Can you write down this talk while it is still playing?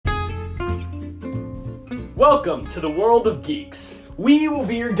Welcome to the world of geeks. We will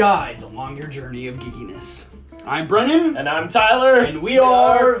be your guides along your journey of geekiness. I'm Brennan. And I'm Tyler. And we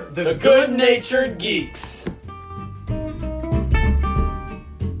are the Good-Natured Geeks.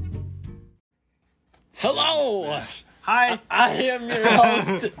 Hello! Hi. I am your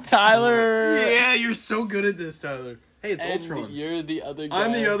host, Tyler. Yeah, you're so good at this, Tyler. Hey, it's And Ultron. you're the other guy.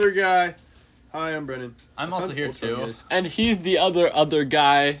 I'm the other guy. Hi, I'm Brennan. I'm I also thought here Ultron too. is. And he's the other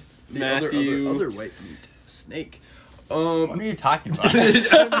guy, The Matthew. other white meat. Snake. What are you talking about?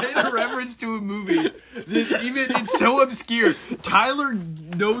 I made a reference to a movie. It's so obscure. Tyler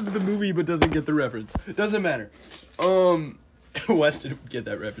knows the movie but doesn't get the reference. Doesn't matter. Weston would get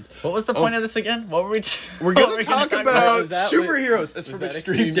that reference. What was the point of this again? What were we? We're gonna talk about Was that- superheroes. That's was from that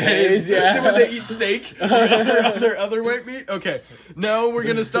Extreme Extreme Days. Days? Yeah. When they eat steak. their other white meat. Okay. Now we're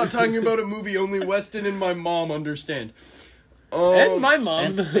gonna stop talking about a movie only Weston and my mom understand. And my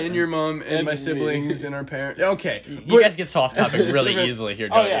mom. And your mom and my me. siblings and our parents. Okay. You guys get so off topic Just really remember- easily here,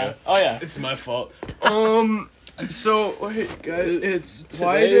 don't Oh yeah. you? Oh yeah. It's my fault. So wait, guys, it's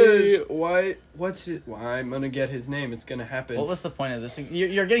Today- why I'm gonna get his name. It's gonna happen. What was the point of this?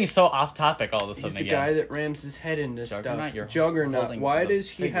 You're getting so off topic all of a He's sudden the again. guy that rams his head into Juggernaut? You're stuff. Juggernaut. holding Why a does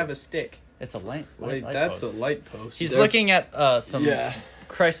he figure. have a stick? It's a light. Wait, light that's post. a light post. He's There- looking at some Yeah.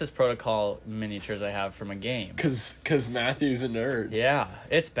 Crisis Protocol miniatures I have from a game. Cause Matthew's a nerd. Yeah,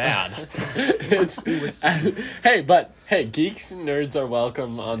 it's bad. Hey, geeks and nerds are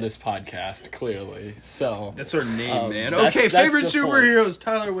welcome on this podcast, clearly. So That's our name, man. that's- Okay, that's favorite the point. superheroes.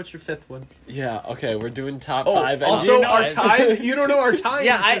 Tyler, what's your fifth one? yeah, okay, we're doing top Oh, 5. And also you know our it. ties. You don't know our ties.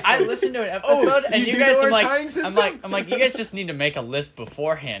 Yeah, I system. listened to an Oh, episode, and you you do guys, know I'm our like, tying system? I'm like, you guys just need to make a list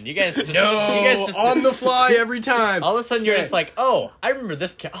beforehand. You guys just, No, you guys just on the fly every time. all of a sudden you're Okay. just like, oh, I remember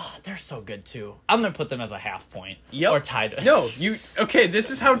this. Oh, they're so good too. I'm gonna put them as a half point. Yep. Or tied. No, you okay? This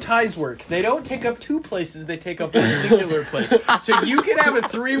is how ties work. They don't take up two places; they take up a singular place. So you can have a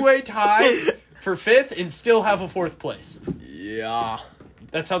three-way tie for fifth and still have a fourth place. yeah.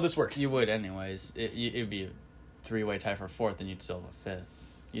 That's how this works. You would anyways. It'd be a 3-way tie for fourth, and you'd still have a fifth.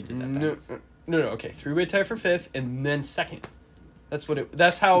 You did that. no, no. Okay, three-way tie for fifth and then second. That's what it.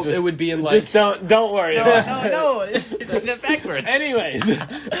 That's how Just- it would be in life. Just don't worry. No, it's backwards. Anyways,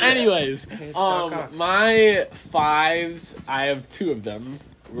 knock off. my 5s, I have 2 of them.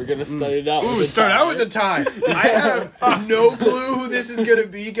 We're gonna start it out. Ooh, with a start tie. out with the tie. I have no clue who this is gonna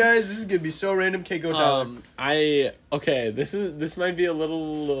be, guys. This is gonna be so random. Okay, go down. This might be a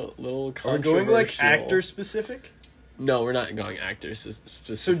little Are we controversial. going like actor specific? No, we're not going actors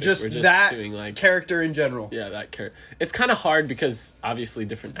specific. So just, we're just that doing like character in general. yeah, that character. It's kind of hard because obviously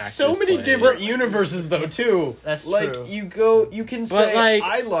different actors. So many play. different universes though too. That's like true. you can say like-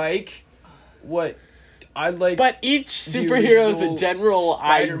 I like But each superhero is a original general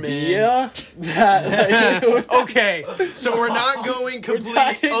Spider-Man. idea that like, okay, so we're not going complete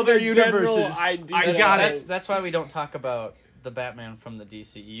talking other the general universes. idea. I got it. That's why we don't talk about the Batman from the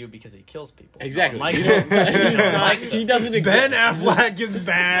DCEU because he kills people. Exactly. Mike, He's not- Mike's he doesn't exist. Ben Affleck is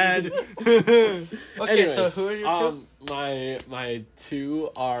bad. Okay, Anyways, so who are your two? My 2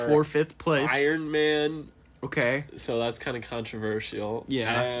 are For fifth place. Iron Man. Okay. So that's kind of controversial. Yeah,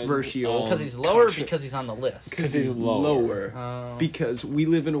 And, controversial. Because he's lower, or because he's on the list. because he's lower. Because we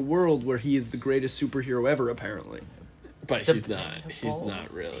live in a world where he is the greatest superhero ever, apparently. But he's not. He's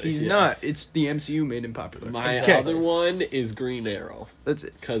not really. He's Yeah. not. It's the MCU made him popular. My Okay. other one is Green Arrow That's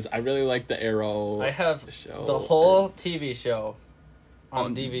it. because I really like the Arrow. I have show. the whole TV show on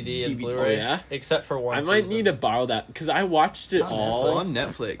On DVD and DVD. Blu-ray, Oh, yeah? except for one I might season. need to borrow that because I watched it It's on all. On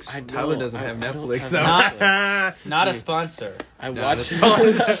Netflix. I know. Tyler doesn't I- have I don't Netflix have though. Netflix. Not a sponsor. I watched.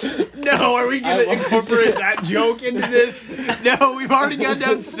 No, are we gonna I watched incorporate it. that joke into this? No, we've already gone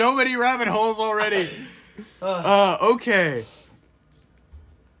down so many rabbit holes already. Okay.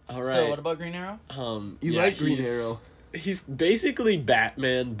 All So right. what about Green Arrow? You yeah, like Green he's- Arrow. He's basically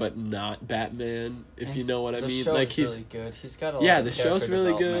Batman, but not Batman. If you know what I The mean. show Like is he's really good. He's got a lot yeah, of the show's character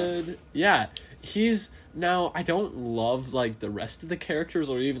really development. good. Yeah, he's now. I don't love like the rest of the characters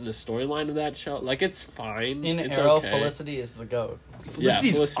or even the storyline of that show. Like it's fine. In it's Arrow, okay. Felicity is the goat. Yeah,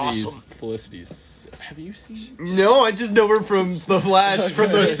 Felicity's awesome. Felicity's. Have you seen? No, I just know her from The Flash,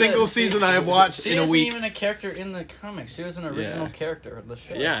 from the She's single a- season I have watched She in a isn't week. even a character in the comics. She was an original Yeah. character of the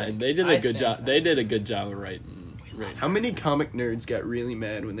show. Yeah, I and think. they did I a good think. job. They did a good job of writing. How many comic nerds got really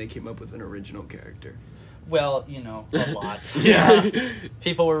mad when they came up with an original character? Well, you know, a lot. Yeah.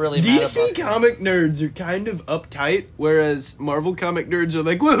 People were really mad DC about comic nerds are kind of uptight, whereas Marvel comic nerds are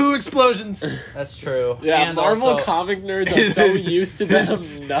like, woohoo, explosions! That's true. Yeah, and Marvel also, comic nerds are so used to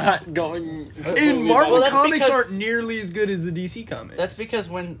them not going. And Marvel Well, that's comics because- aren't nearly as good as the DC comics. That's because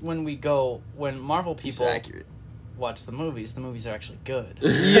when Marvel It's people accurate. watch the movies are actually good.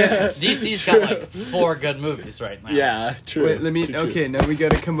 Yes. DC's got like 4 good movies right now. Yeah, true. Wait, let me. True, true. Okay, now we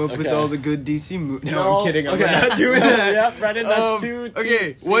gotta come up with Okay. all the good DC movies. No, I'm kidding. I'm okay. not doing that. Yeah, Brennan, that's two.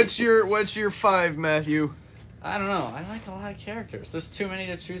 Okay, what's your 5, Matthew? I don't know. I like a lot of characters. There's too many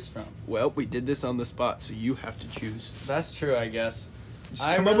to choose from. Well, we did this on the spot, so you have to choose. That's true, I guess. Just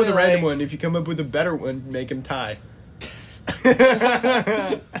I come up with a really random like- one. If you come up with a better one, make him tie.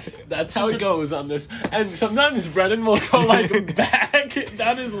 That's how it goes on this. And sometimes Brennan will go like back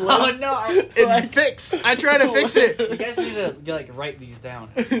down his list. Oh no! And fix. I try to fix You it. guys need to like write these down.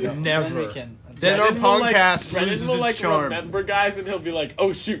 Never. Then we can. Then our Brennan will, podcast Brennan loses will its like charm. remember guys, and he'll be like,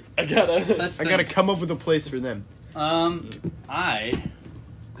 "Oh shoot, I gotta." Let's I think. gotta come up with a place for them. I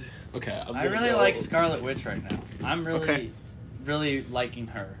Okay, I really like Scarlet Witch right now. I'm really, Okay. really liking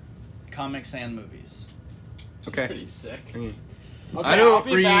her, comics and movies. Okay. Pretty sick. Mm. Okay, I don't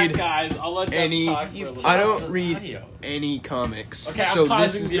I'll be back, read guys. I'll let them any- talk for a You little. I pause don't the read audio. any comics. Okay, I'm so this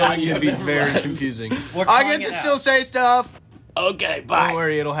pausing is the going audio, to be never very mind. confusing. We're I calling get to it still out. say stuff. Okay, Don't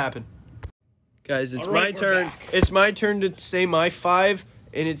worry, it'll happen. Guys, it's All right, my we're turn. back. It's my turn to say my 5,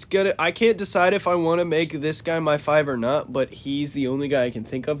 and it's gonna. I can't decide if I want to make this guy my 5 or not, but he's the only guy I can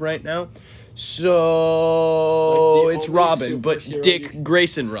think of right now. So Like the it's only Robin, but superhero you Dick can-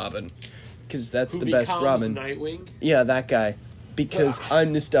 Grayson Robin, because that's Who the best becomes Robin. Nightwing. Yeah, that guy. Because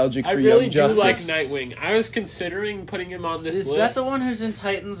I'm nostalgic I for really Young do Justice. like Nightwing. I was considering putting him on this Is list. that the one who's in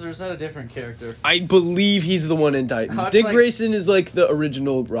Titans, or is that a different character? I believe he's the one in Titans. How much, Dick like- Grayson is like the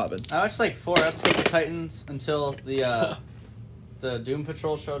original Robin. I watched like 4 episodes of Titans until the Doom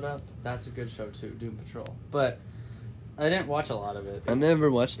Patrol showed up. That's a good show too, Doom Patrol. But I didn't watch a lot of it. I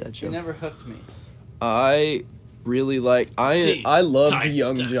never watched that It show. never hooked me. I really like. Teen I loved Titans.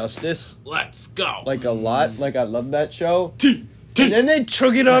 Young Justice Let's go. like a lot. Like I loved that show. And then they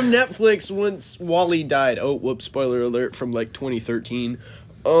took it off Netflix once Wally died. Oh, whoops! Spoiler alert from like 2013.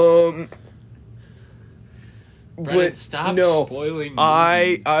 Brennan, But stop no, spoiling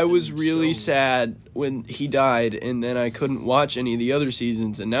I movies was and really shows. sad when he died, and then I couldn't watch any of the other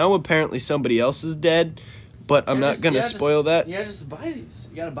seasons. And now apparently somebody else is dead, but I'm Yeah, not just- gonna yeah, just- spoil that. Yeah, just buy these.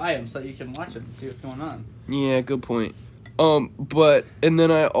 You gotta buy them so that you can watch it and see what's going on. Yeah, good point. But and then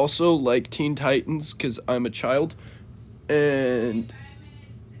I also like Teen Titans because I'm a child, and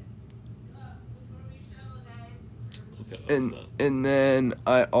Okay, that's not- and then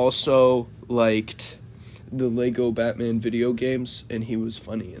I also liked the Lego Batman video games, and he was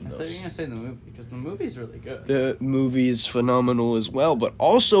funny in I thought you were those. gonna say the movie because the movie's really good. The movie is phenomenal as well, but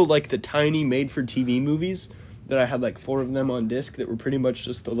also like the tiny made-for-TV movies that I had like 4 of them on disc that were pretty much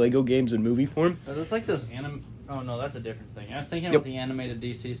just the Lego games in movie form. But it's like those Oh no, that's a different thing. I was thinking Yep. about the animated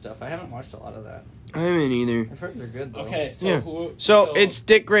DC stuff. I haven't watched a lot of that. I haven't either. I've heard they're good though. Okay, so Yeah. who? So it's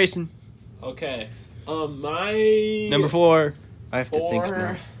Dick Grayson. okay. My Number 4. I have to think 4.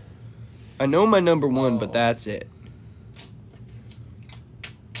 now. I know my number 1, Oh. but that's it.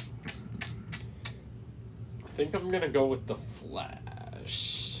 I think I'm gonna go with the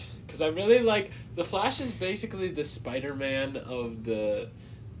Flash because I really like the Flash. Is basically the Spider-Man of the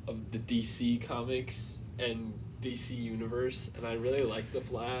DC comics and DC universe, and I really like the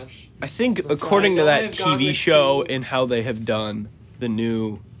Flash. I think The according to Flash. that I've gotten TV the show two- and how they have done the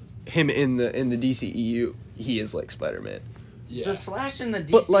new him in the DCEU, he is like Spider-Man. Yeah. The Flash in the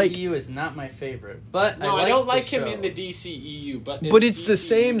DCEU But, like- is not my favorite, but No, I like don't the like him show. in the DCEU, but But it's the DC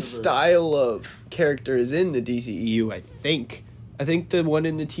same universe. style of character as in the DCEU, I think. I think the one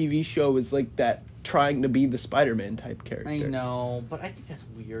in the TV show is like that trying to be the Spider-Man type character. I know, but I think that's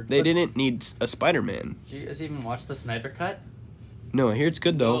weird. They But didn't need a Spider-Man. Did you guys even watch the Snyder Cut? No, I hear it's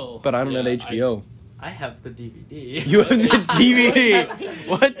good though, No. but I don't have Yeah, HBO. I have the DVD. You have the DVD.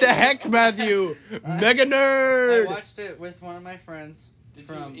 What the heck, Matthew? Mega I nerd. watched it with one of my friends. Did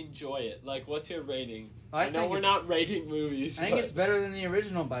from. you enjoy it? Like, what's your rating? I I know think we're it's- not rating movies. I think but- it's better than the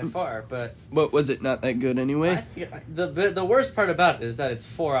original by far, but But was it not that good anyway? the worst part about it is that it's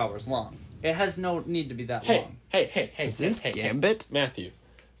 4 hours long. It has no need to be that Hey, long. hey! Is this hey, Gambit? Matthew,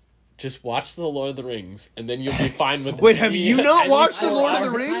 just watch The Lord of the Rings, and then you'll be fine with. Wait, have you not any watched The 4 Lord of the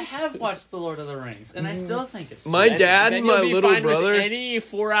hours- Rings? I have watched The Lord of the Rings, and I still think it's My Then- dad then and you'll my be little fine with brother. any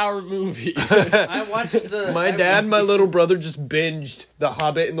 4-hour movie. I watched the. My I dad and my watched- little brother just binged The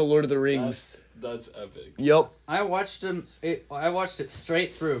Hobbit and The Lord of the Rings. That's epic. Yep. I watched them. I watched it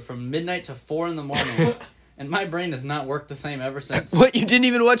straight through from midnight to 4 in the morning, and my brain has not worked the same ever since. What? You didn't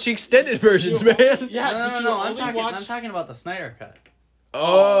even watch the extended versions, man? Yeah, No, did no, you no. I'm only talking. watch... I'm talking about the Snyder cut.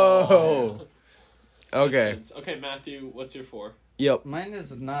 Oh. Makes Okay. sense. Okay, Matthew, what's your 4? Yep. Mine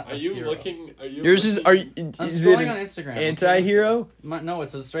is not. Are a you hero. looking? Are you? Yours is. looking- Are you? I'm Is it scrolling on an Instagram. anti-hero? No,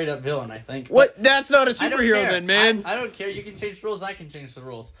 it's a straight up villain. I think. What? That's not a I don't superhero, care. then, man. I don't care. You can change the rules. I can change the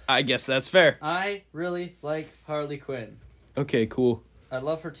rules. I guess that's fair. I really like Harley Quinn. Okay, cool. I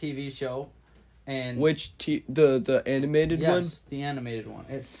love her TV show, and Which the animated one? yes, the animated one.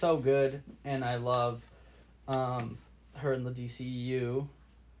 It's so good, and I love, her in the DCEU.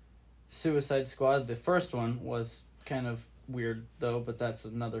 Suicide Squad. The first one was kind of weird though, but that's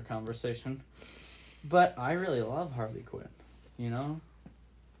another conversation. But I really love Harley Quinn. You know.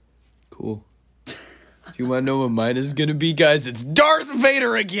 Cool. Do you want to know what mine is gonna be, guys? It's Darth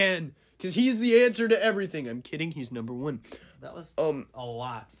Vader again, because he's the answer to everything. I'm kidding. He's number 1. That was A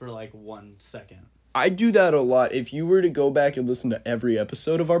lot for like 1 second. I do that a lot. If you were to go back and listen to every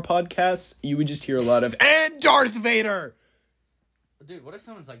episode of our podcast, you would just hear a lot of "and Darth Vader," Dude, what if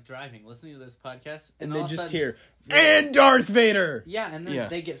someone's like driving, listening to this podcast, and all they of a just sudden- hear "and Darth Vader." Yeah, and then Yeah.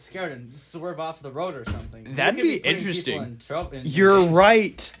 they get scared and swerve off the road or something. You That'd could be putting interesting. people in trouble- in You're danger.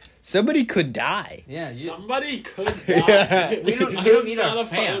 right. Somebody could die. Yeah, Somebody could Yeah. die. We don't- I we don't was need not our a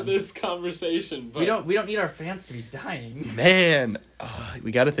part of fans. this conversation. But we don't need our fans to be dying. Man,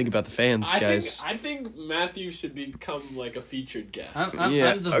 we got to think about the fans, guys. I think Matthew should become like a featured guest. I'm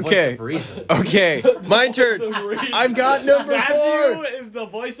Yeah, the okay. voice of reason. Okay, my turn. I've got number Matthew 4. is the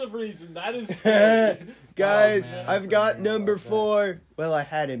voice of reason. That is scary. Guys, Oh, man, I've I got forgot number about that. 4. Well, I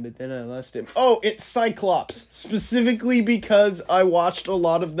had him, but then I lost him. Oh, it's Cyclops. Specifically because I watched a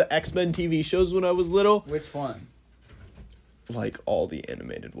lot of the X-Men TV shows when I was little. Which one? Like all the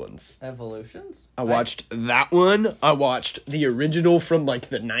animated ones. Evolutions? I watched that one. I watched the original from like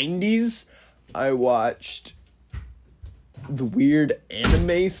the 90s. I watched the weird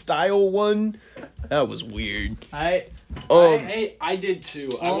anime style one. That was weird. Hey, I did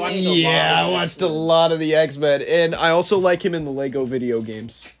too. I watched a lot Yeah, of I watched a X-Men. lot of the X-Men, and I also like him in the Lego video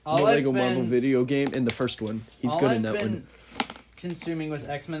games. All The I've Lego Marvel been- video game, in the first one. He's All good I've in that been one. consuming with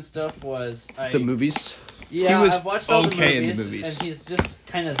X-Men stuff was The movies? Yeah, he was I've watched all okay in the the movies, movies. and he's just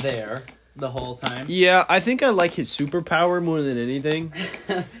kind of there the whole time. Yeah, I think I like his superpower more than anything.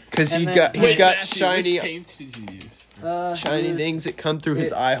 Because And he's then- got Wait, Matthew, shiny which paints did you use? shiny There's- things that come through his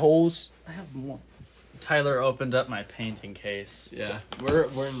it's- eye holes. I have more. Tyler opened up my painting case. Yeah, we're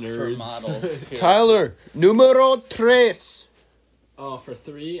nerds. models. Here. Tyler, numero tres. Oh, for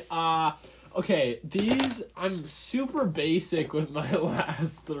 3. Okay, these I'm super basic with my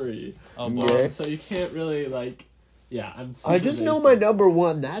last 3. Okay. So you can't really like. Yeah, I'm. Super I just know basic. my number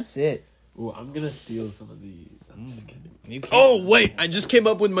 1. That's it. Ooh, I'm gonna steal some of these. I'm just kidding. You can't- Oh wait, I just came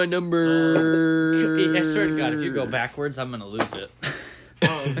up with my number. I swear to God, if you go backwards, I'm gonna lose it.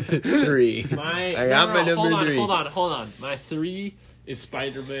 3. My I got my number 3. Hold on. My 3 is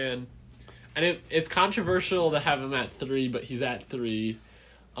Spider-Man, and it's controversial to have him at 3, but he's at 3,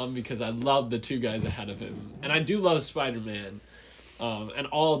 because I love the 2 guys ahead of him, and I do love Spider-Man, and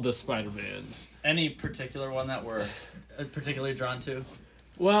all of the Spider-Mans. Any particular one that we're particularly drawn to?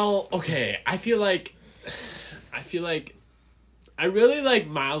 Well, okay, I feel like I really like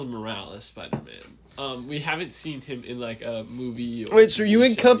Miles Morales Spider-Man. We haven't seen him in like a movie. Or Wait, so are you TV show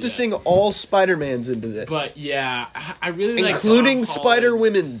encompassing yet. all Spider-Mans into this? But yeah, I really like including Tom Spider Holland.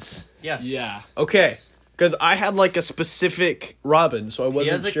 Women's. Yes. Yeah. Okay, because I had like a specific Robin, so I He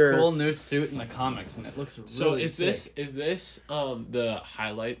wasn't has a sure. cool new suit in the comics, and it looks really So is sick. this the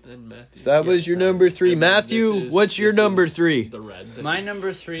highlight then, Matthew? So that was your number 3, And then Matthew. this is- What's your this number is 3? The red. My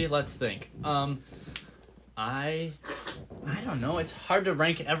number 3, let's think. I don't know. It's hard to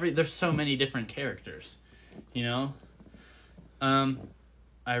rank there's so many different characters, you know?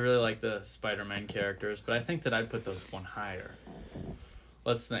 I really like the Spider-Man characters, but I think that I'd put those one higher.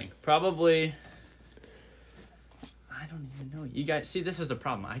 Let's think. Probably, I don't even know. You guys, see, this is the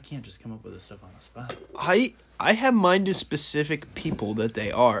problem. I can't just come up with this stuff on the spot. I have mine to specific people that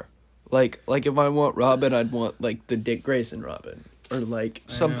they are. Like if I want Robin, I'd want like the Dick Grayson Robin, or like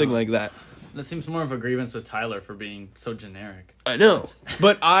something know. like that. That seems more of a grievance with Tyler for being so generic. I know,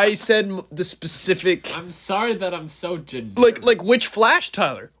 but I said the specific. I'm sorry that I'm so generic. Like which Flash,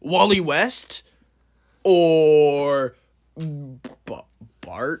 Tyler? Wally West, or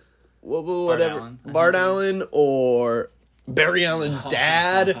Bart? Whatever. Allen. Bart Allen, or Barry Allen's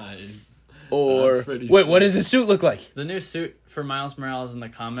dad, Guys. or That's pretty wait, sick. what does his suit look like? The new suit for Miles Morales in the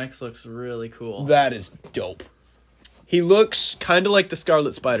comics looks really cool. That is dope. He looks kind of like the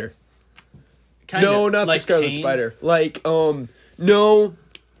Scarlet Spider. Kind No, of not like the Scarlet Kane. Spider. Like, no,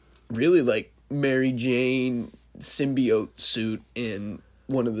 really, like Mary Jane symbiote suit in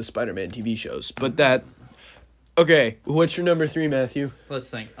one of the Spider-Man TV shows. But that... Okay, what's your number 3, Matthew? Let's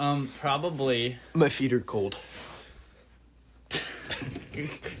think. Probably. My feet are cold.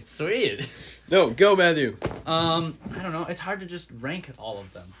 Sweet. No, go, Matthew. I don't know. It's hard to just rank all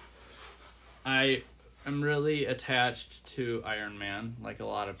of them. I am really attached to Iron Man, like a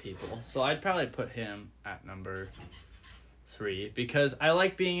lot of people. So I'd probably put him at number 3 because I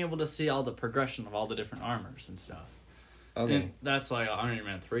like being able to see all the progression of all the different armors and stuff. Okay. And that's why Iron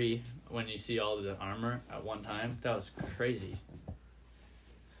Man 3, when you see all the armor at one time, that was crazy.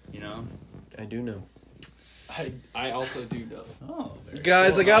 You know? I do know. I also do know. Oh, very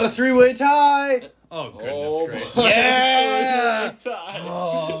Guys, So I got a 3-way tie! Oh, goodness Oh, gracious. Yeah!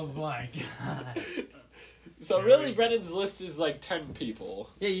 Oh, my God. So really, Brennan's list is like 10 people.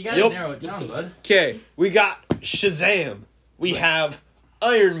 Yeah, you gotta Yup. narrow it down, bud. Okay, we got Shazam. We have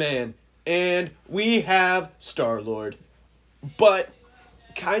Iron Man. And we have Star-Lord. But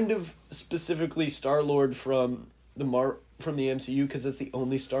kind of specifically Star-Lord from the MCU, because that's the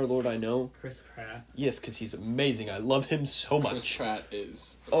only Star-Lord I know. Chris Pratt. Yes, because he's amazing. I love him so Chris much. Pratt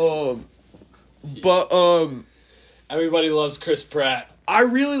is. Everybody loves Chris Pratt. I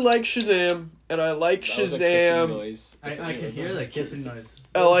really like Shazam, and I like That was a kissing Shazam. noise. I can hear the kissing noise.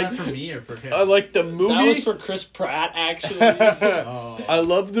 I Was like- that for me or for him? I like the movie. That was for Chris Pratt, actually. Oh. I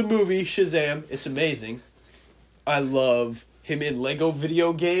love the movie Shazam. It's amazing. I love him in Lego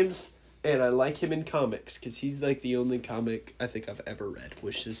video games, and I like him in comics because he's like the only comic I think I've ever read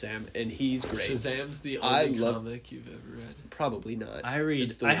was Shazam, and he's great. Shazam's the I only love- comic you've ever read. Probably not. I read.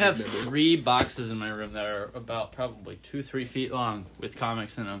 It's the I one have remember. 3 boxes in my room that are about probably 2-3 feet long with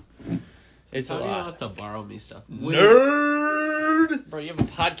comics in them. It's a How do you lot. have to borrow me stuff? Nerd. Bro, you have a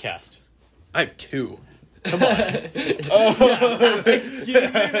podcast. I have 2.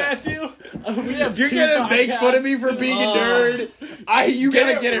 Excuse me, Matthew. We have If you're two gonna make fun of me for podcasts. being a nerd, you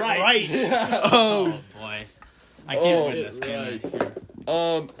gotta get it right. Oh boy, I can't win this right.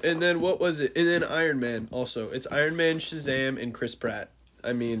 game. And then what was it? And then Iron Man also. It's Iron Man, Shazam, and Chris Pratt.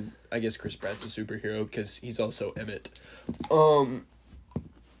 I mean, I guess Chris Pratt's a superhero because he's also Emmett.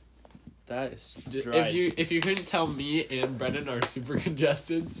 That is If you couldn't tell, me and Brennan are super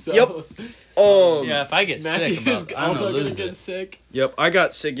congested. So Yep. Yeah, if I get Matthew sick, is I'm also gonna gonna lose get it. sick. Yep, I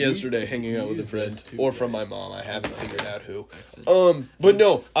got sick yesterday hanging out with a use friend. this too, Or right? from my mom. I haven't figured out who. Excellent. But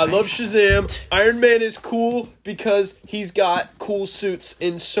no, I love Shazam. Iron Man is cool because he's got cool suits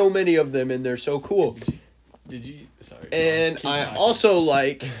in so many of them, and they're so cool. Did you? Sorry. And Keep I talking. also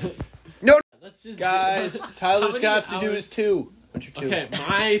like... Let's just Guys, Tyler's many got to do hours- his 2. What's your 2? Okay,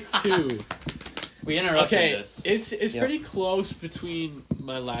 my 2. We interrupted Okay, this. it's Yep. pretty close between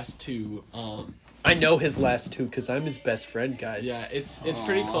my last 2. I know his last 2 because I'm his best friend, guys. Yeah, it's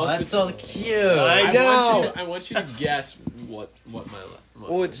pretty Aw, close. That's so between- cute. I know. I want you to guess what my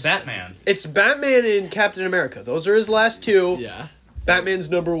Oh, it's Batman. It's Batman and Captain America. Those are his last 2. yeah. Batman's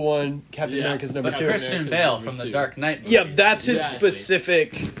number 1. Captain Yeah. America's number But 2. Christian America's Bale number from the 2. Dark Knight movies. Yeah, that's his Yes.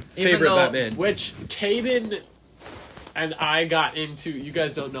 specific favorite though- Batman. Which Caden and I got into. You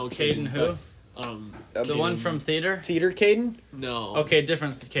guys don't know Caden Caden, who? but, The one from theater? Theater Caden? no. Okay,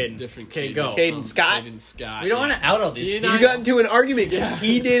 different Caden. Different Okay, Caden. go. Caden Scott? Caden Scott. We don't want to out all these He and people. You got into an argument because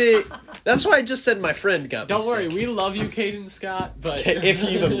he did it. That's why I just said my friend got me Don't worry, sick. we love you, Caden Scott, but If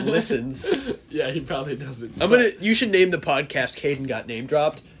he even listens. yeah, he probably doesn't. You should name the podcast Caden Got Name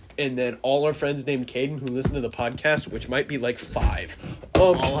Dropped, and then all our friends named Caden who listen to the podcast, which might be like 5.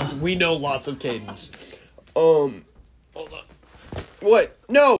 'Cause we know lots of Cadens. Hold on. What?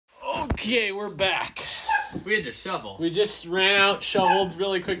 No! Okay, we're back. We had to shovel. We just ran out, shoveled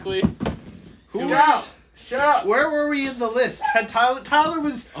really quickly. Shut up! Where were we in the list? Tyler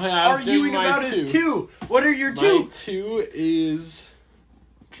was Oh, yeah, I was arguing doing my about his 2. 2. What are your My 2? 2 is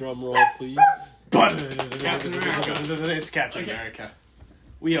drum roll, please. Captain America. It's Captain Okay. America.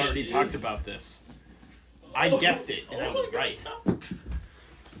 We already It talked is. about this. I guessed it, and I was right.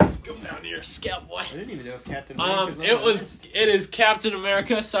 Come down here, scout boy. I didn't even know if Captain America It is Captain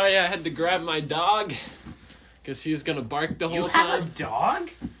America. Sorry, I had to grab my dog because he was gonna bark the You whole have time. a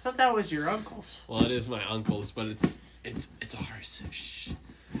dog? I thought that was your uncle's. Well, it is my uncle's, but it's ours. Shh.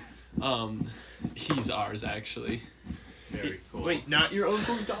 He's ours actually. Very cool. Wait, not your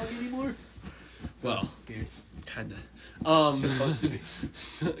uncle's dog anymore? Well, Weird. kinda. Supposed to be.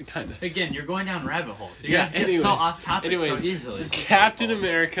 Kinda. Again, you're going down rabbit holes. You Yeah, guys get anyways. so off topic Anyways. so easily. Captain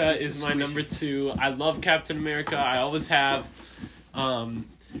America is my number 2. I love Captain America. I always have.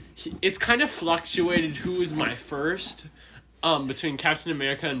 It's kind of fluctuated who is my first between Captain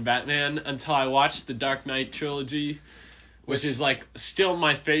America and Batman until I watched the Dark Knight trilogy, which is like still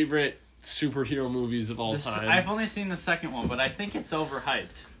my favorite superhero movies of all time. I've only seen the second one, but I think it's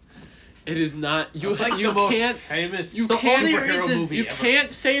overhyped. It is not. You It's like you the most can't. famous You The can't. only superhero reason movie You ever.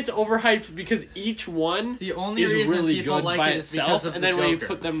 can't say it's overhyped because each one The only is reason really people good like by it is itself, because of and the then when you Joker.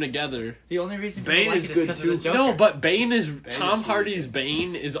 put them together. The only reason Bane people like is it is good because too. of the Joker. No, but Bane is is Tom really Hardy's good.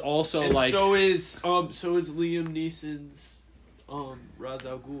 Bane is also And like so is Liam Neeson's Ra's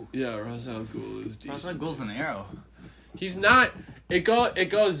al Ghul. yeah, Ra's al Ghul is Ra's al decent. Ghul's an arrow. He's not. It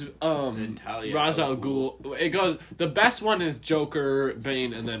goes And Talia Ra's al al Ghul. It goes. The best one is Joker,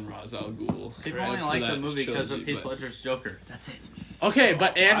 Bane, and then Ra's al Ghul. People Right, only for like the that movie because of trilogy, Heath but- Ledger's Joker. That's it. Okay,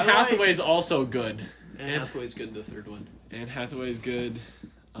 but Anne I like- Hathaway's also good. And Hathaway's good in the third one. Anne Hathaway's good.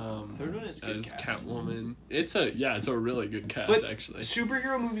 Third one is good As cast. Catwoman. It's a really good cast But actually.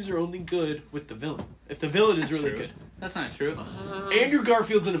 superhero movies are only good with the villain. If the villain is really True. good. That's not true. Andrew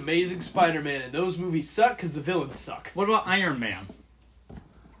Garfield's an amazing Spider-Man, and those movies suck because the villains suck. What about Iron Man?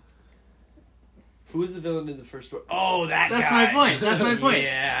 Who was the villain in the first one? Oh, that That's guy. my point. That's my point.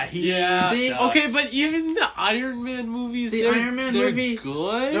 Yeah, he Yeah. sucks. Okay, but even the Iron Man movies, The they're, Iron Man they're movie-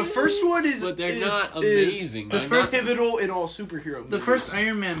 good. The first one is but they're is- not is amazing. The They're first- not- pivotal in all superhero movies. The first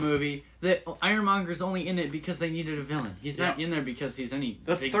Iron Man movie, the Ironmonger's only in it because they needed a villain. He's not Yeah. in there because he's any.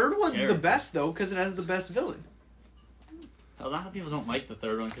 The big third one's character. the best though because it has the best villain. A lot of people don't like the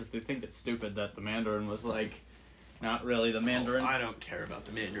third one because they think it's stupid that the Mandarin was like, not really the Mandarin. I don't care about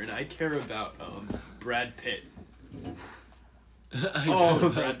the Mandarin. I care about Brad Pitt. Oh,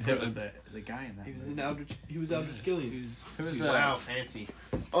 Brad Pitt was the guy in that. He was movie. in Aldrich. He was Aldrich Killian. Who was Wow, fancy.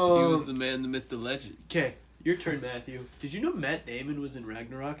 He was the man, the myth, the legend. Okay, your turn, Matthew. Did you know Matt Damon was in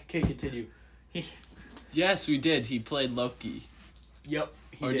Ragnarok? Okay, continue. Yes, we did. He played Loki. Yep.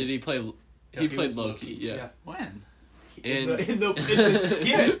 Or did he play? No, he played was Loki. Yeah. When? In In- the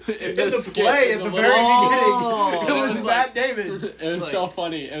skit. In in the the skit, play in at the the very little- beginning. It Oh, was it was Matt Damon. It was so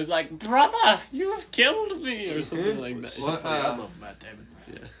funny. It was like, brother, you've killed me, or something like that. So What, funny. I uh, love Matt Damon.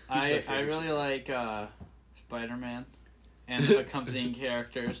 I my favorite. really like Spider-Man and the accompanying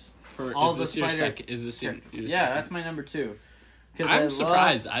characters. For, all is the this your spider- second? Is this your Yeah, second? that's my number 2. 'Cause I'm love-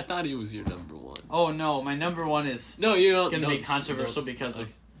 surprised. I thought he was your number one. Oh no, my number 1 is No, you don't. going to be don't- controversial don't- because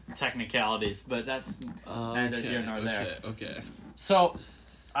of technicalities, but that's neither okay, here nor there. Okay. So.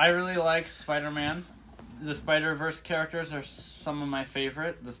 I really like Spider-Man. The Spider-Verse characters are some of my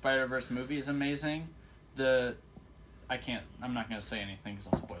favorite. The Spider-Verse movie is amazing. I'm not going to say anything because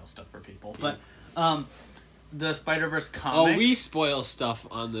I'll spoil stuff for people. But the Spider-Verse comic. Oh, we spoil stuff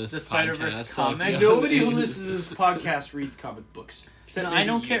on this The podcast. Spider-Verse so if comic? you- Nobody who listens to this podcast reads comic books. Except No, I maybe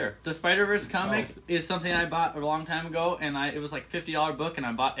don't you. care. The Spider-Verse comic is something I bought a long time ago, and it was like $50 book, and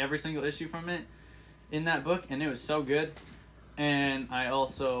I bought every single issue from it in that book, and it was so good. And I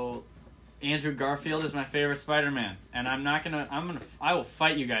Andrew Garfield is my favorite Spider-Man, and I will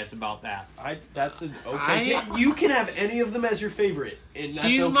fight you guys about that. That's an okay. You can have any of them as your favorite, and that's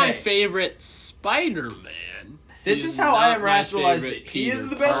He's okay. my favorite Spider-Man. This He's is how I not my rationalize favorite it. He is Peter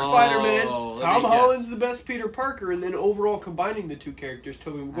the best Parker. Spider-Man. Oh, let Tom me guess. Holland's the best Peter Parker, and then overall combining the two characters,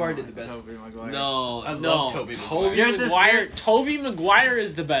 Tobey Maguire did the best. Tobey Maguire. No, I no. love Tobey Maguire. There's this- Maguire. Tobey Maguire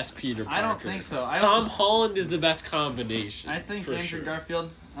is the best Peter Parker. I don't think so. Tom Holland is the best combination. I think for Andrew sure. Garfield.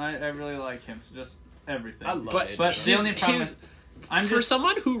 I really like him. Just everything. I love But- it. But the only problem is, I'm for just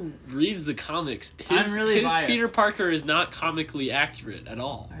someone who reads the comics, I'm really his biased. Peter Parker is not comically accurate at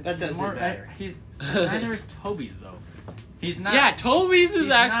all. that doesn't matter. He's neither is Toby's though. He's not. Yeah, Toby's is He's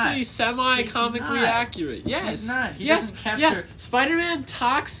actually not. semi-comically He's not. accurate. Yes, He's not. He yes, doesn't capture- yes. Spider-Man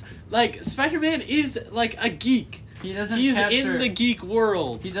talks like Spider-Man is like a geek. He doesn't. He's capture, in the geek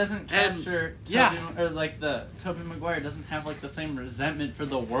world. He doesn't And- capture. yeah. Or like the Tobey Maguire doesn't have like the same resentment for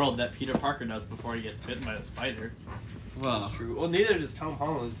the world that Peter Parker does before he gets bitten by the spider. Well, That's true. Well, neither does Tom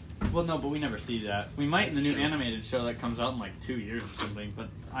Holland. Well, no, but we never see that. We might in the new That's true. animated show that comes out in like 2 years or something, but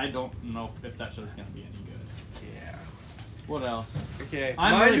I don't know if that show's gonna be any good. Yeah. What else? Okay.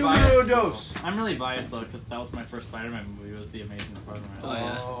 I'm My really numero biased. dos. I'm really biased though because that was my first Spider-Man movie. Was The Amazing Spider-Man. Oh,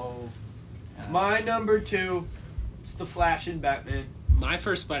 yeah. Oh. Yeah. My number 2. It's the Flash and Batman. my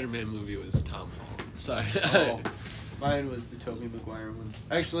first Spider-Man movie was Tom Holland. Sorry. Oh. Mine was the Tobey Maguire one.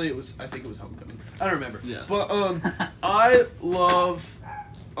 Actually, I think it was Homecoming. I don't remember. Yeah. But I love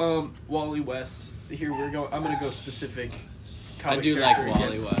Wally West. Here I'm gonna go specific I comic do like character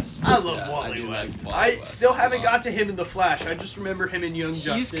Wally again. West. I love Yeah, Wally do West. like Wally I West still a haven't lot. got to him in the Flash. I just remember him in Young He's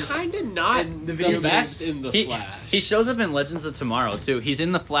Justice. kind of not And the the, video best games. in the He, Flash. he shows up in Legends of Tomorrow too. He's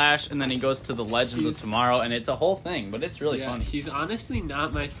in the Flash, and then he goes to the Legends He's- of Tomorrow, and it's a whole thing. But it's really yeah, funny. he's honestly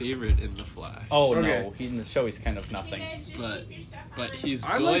not my favorite in the Flash. Oh Okay. no, he's in the show. He's kind of nothing. But he's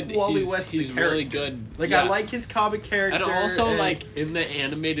I good. like Wally he's West, the he's really character. good. Like, Yeah. I like his comic character. and also and like in the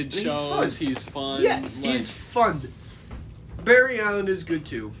animated He's shows, fun. he's fun. Yes, like, he's fun. Barry Allen is good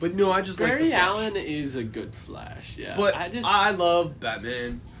too, but no, I just like Barry the Flash. Allen is a good Flash. Yeah, But I love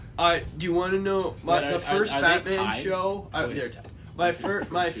Batman. Do you want to know But the first are they Batman tied? show? Wait. They're tied. My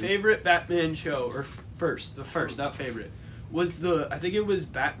Two. favorite Batman show, or the first, not favorite, was I think it was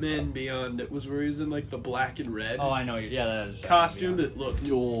Batman Beyond. It was where he was in like the black and red Oh, I know. Yeah, that is costume that looked.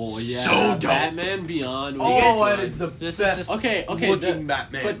 Oh yeah, So dope. Batman Beyond. was Oh, fun. that is the This is best just- Okay, looking the,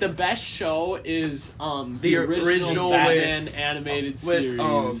 Batman. But the best show is The the original original Batman with- animated with series.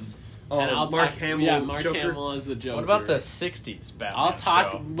 And I'll Mark talk, Hamill. Yeah, Mark Joker. Hamill as the Joker. What about the '60s Batman? I'll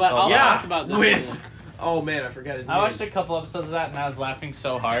talk, show? but I'll Yeah, talk about this. with. Oh man, I forgot his I name. watched a couple episodes of that, and I was laughing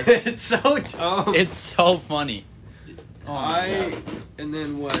so hard. It's so dumb. It's so funny. And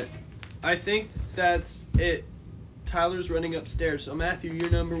then what? I think that's it. Tyler's running upstairs. So Matthew, you're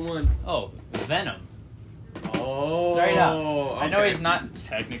number one. Oh, Venom. Oh, Straight up. I know okay. he's not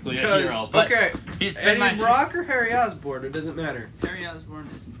technically a Because hero, but okay, he's been Eddie my. Brock or Harry Osborn, it doesn't matter. Harry Osborn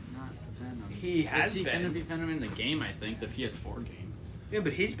is not Venom. He has Is he been. gonna be Venom in the game? I think the PS4 game. Yeah,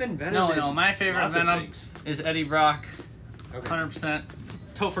 but he's been Venom. No, in no. My favorite lots of Venom things. is Eddie Brock. Okay. 100%.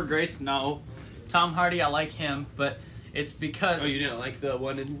 Topher Grace, no. Tom Hardy, I like him, but it's because Oh, you didn't like the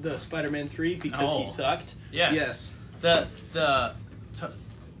one in the Spider-Man 3 because No. he sucked? yes, Yes.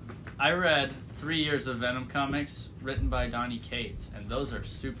 I read 3 years of Venom comics written by Donny Cates, and those are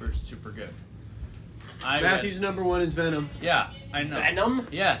super super good. Matthew's number one is Venom. Yeah, I know. Venom.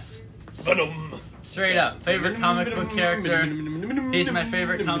 Yes, Venom. straight up favorite comic book character. He's my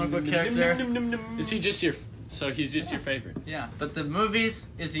favorite comic book character. Is he just your? So he's just your favorite. Yeah, but the movies,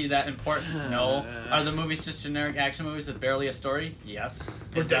 is he that important? No. Are the movies just generic action movies with barely a story? Yes.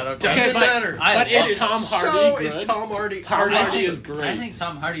 Is that okay? Doesn't matter. I But love is it. Tom Hardy So good? is Tom Hardy. Tom Hardy Hardy awesome. is great. I think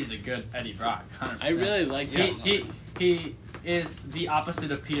Tom Hardy's a good Eddie Brock. 100%. I really like Tom Hardy. He is the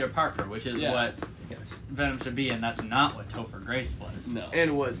opposite of Peter Parker, which is Yeah. what Yes. Venom should be, and that's not what Topher Grace was. No.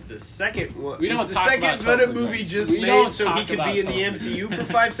 And was the second one? We don't was the talk second about Venom Topher movie Grace. just We made don't so he talk could about be in the Topher MCU for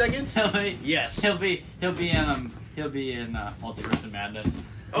 5 seconds? Yes. He'll be in Multiverse of Madness.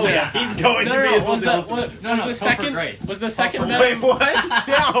 Oh yeah, he's going to be in was Multiverse. No, the Topher second Grace. was the second Topher Wait, Venom what?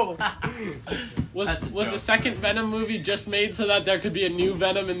 No. was That's a was the joke. second Venom movie just made so that there could be a new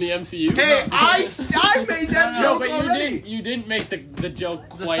Venom in the MCU? Hey, I made that No, joke but already. you didn't make the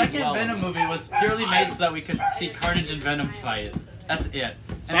joke The quite second well. Venom movie was purely made so that we could see Carnage and Venom fight. That's it.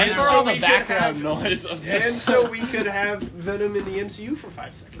 Sorry And for so all we the could background have- noise of And this. so we could have Venom in the MCU for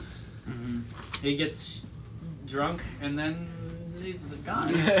 5 seconds. He gets drunk and then he's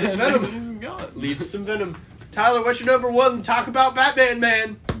gone. Venom. Leave some Venom. Tyler, what's your number one? Talk about Batman,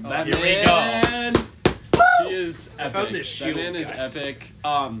 man. Batman. Here we go. He is I epic. found this shield, Batman is guys. epic.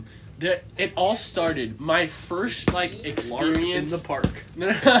 It all started. My first Lark in experience the park.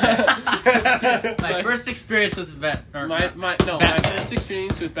 My first experience with my Batman. first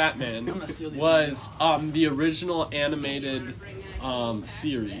experience with Batman I'm gonna steal these was the original animated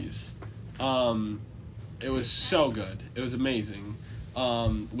series. It was so good. It was amazing.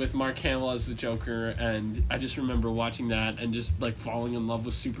 With Mark Hamill as the Joker, and I just remember watching that and just like falling in love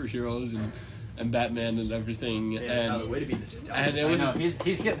with superheroes and Batman and everything. Tyler, way to be nostalgic. And it I was know, he's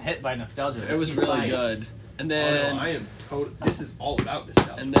getting hit by nostalgia. it was He's really like- good. And Oh, then no, I am total. This is all about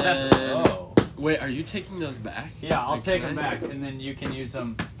nostalgia. and then Oh. wait, are you taking those back? Yeah, I'll Like, take can them I- back, and then you can use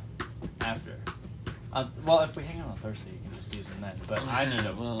them after. Well, if we hang out on Thursday, you can just use them then. But I need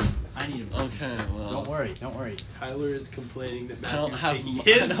them. Well, I need them. okay, well. Don't worry. Don't worry. Tyler is complaining that I don't Matthew's have taking mo-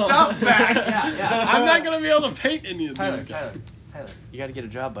 his I don't- stuff back. Yeah, yeah. I'm not gonna be able to paint any of Tyler, these guys. Tyler, you got to get a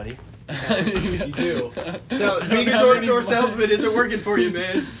job, buddy. You do. So I being don't a have door-to-door any salesman isn't working for you,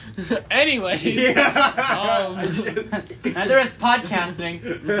 man. Anyway, Yeah. Neither is podcasting.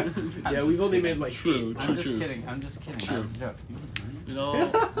 Yeah, we've only made like True. I'm just kidding. I'm just kidding. That was a joke. you know.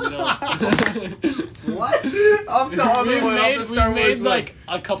 What? Off the other we one, off made, the Star we Wars made like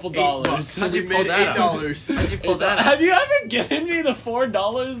a couple dollars. How'd you We pull made that up? $8. How'd you pull that up? Have you ever given me the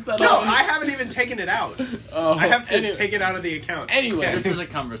 $4 that No, I haven't even taken it out. Oh, I have to anyway, take it out of the account. Anyway. This is a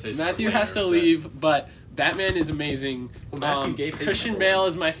conversation. Matthew for has to later, leave, but Batman is amazing. Matthew gave his Christian number Bale one.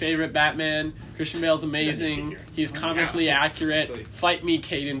 is my favorite Batman. Christian Bale's amazing. He's comically accurate. Fight me,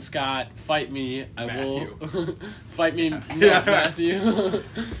 Caden Scott. Fight me. I will. Fight me, Matthew.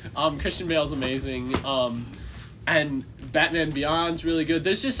 Christian Bale's amazing. And Batman Beyond's really good.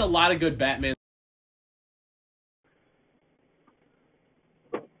 There's just a lot of good Batman.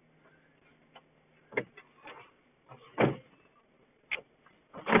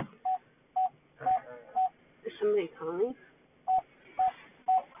 Is somebody calling?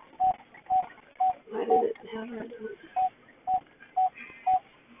 Why did it have her do it?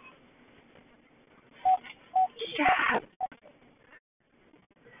 Shut up.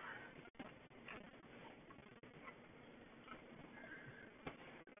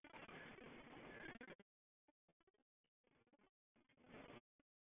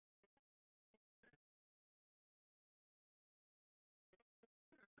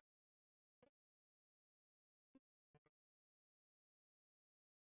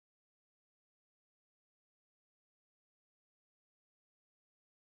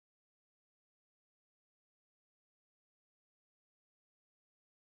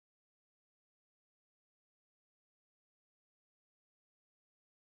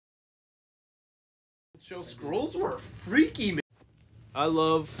 Show scrolls were freaky, man. I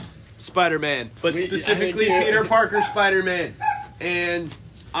love Spider-Man, but We- specifically I do. Peter Parker Spider-Man. And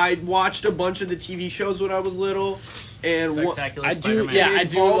I watched a bunch of the TV shows when I was little, and Spectacular I do- Spider-Man. yeah, I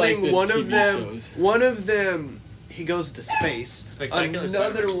do like involving the one TV of them. shows. One of them, he goes to space. Spectacular Another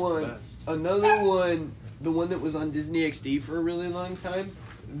Spider-Man's the one, best. another one, the one that was on Disney XD for a really long time.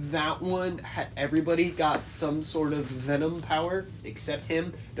 That one had everybody got some sort of venom power except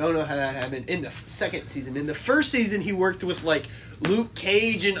him. Don't know how that happened in the second season. In the first season, he worked with like Luke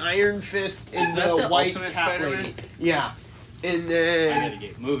Cage and Iron Fist and Is that the white Ultimate cat Spider-Man? lady. Yeah, and I then gotta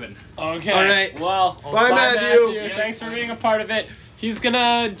get moving. Okay. All right. Well, Bye, Matthew. Thanks for being a part of it. He's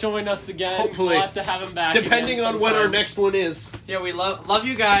gonna join us again. Hopefully. We'll have to have him back. depending again on when our sometime. next one is. Yeah, we love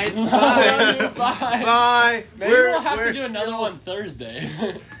you guys. Bye. Bye. Bye. Maybe we'll have to do another one Thursday.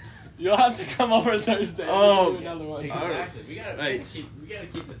 You'll have to come over Thursday. Oh. We'll do another one. Exactly. We gotta Right.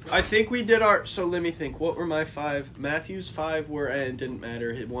 keep this going. I think we did our. So let me think. What were my 5? Matthew's 5 were and didn't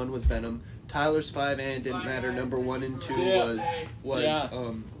matter. One was Venom. Tyler's 5 and didn't matter. Number 1 and 2 Yeah.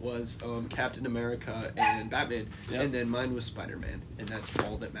 was Captain America and Batman, Yep. and then mine was Spider-Man, and that's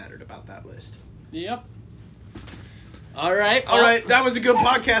all that mattered about that list. Yep. All right. All right, that was a good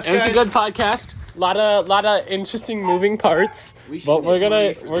podcast, guys. It was a good podcast. Lot of interesting moving parts, We should but we're make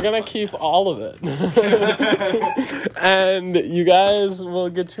money gonna for we're this gonna podcast. keep all of it, and you guys will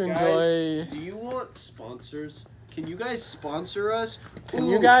get to enjoy. Guys, do you want sponsors? Can you guys sponsor us? Can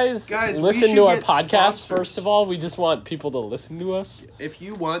Ooh, you guys we listen should to our get podcast sponsors. first of all? We just want people to listen to us. If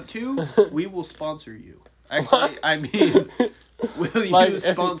you want to, we will sponsor you. Actually, I mean, will you Like, if you-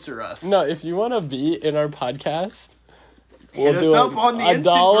 sponsor us? No, if you want to be in our podcast, Hit us up on the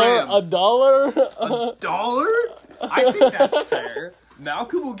Instagram. $1. $1? I think that's fair.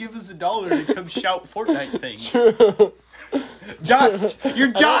 Malcolm will give us $1 to come shout Fortnite things. Dust! You're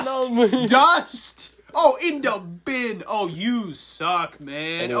I don't know, dust! man. Dust! Oh, in the bin! Oh, you suck,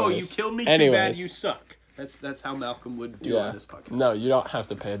 man. Oh, you Anyways. killed me too Anyways. bad, you suck. That's how Malcolm would do on this podcast. No, you don't have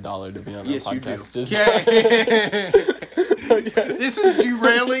to pay $1 to be on Yes, our you do. podcast. Just Okay. This is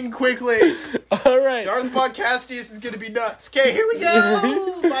derailing quickly. all right. Darth Podcastius is going to be nuts. Okay, here we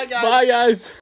go. Bye, guys. Bye, guys.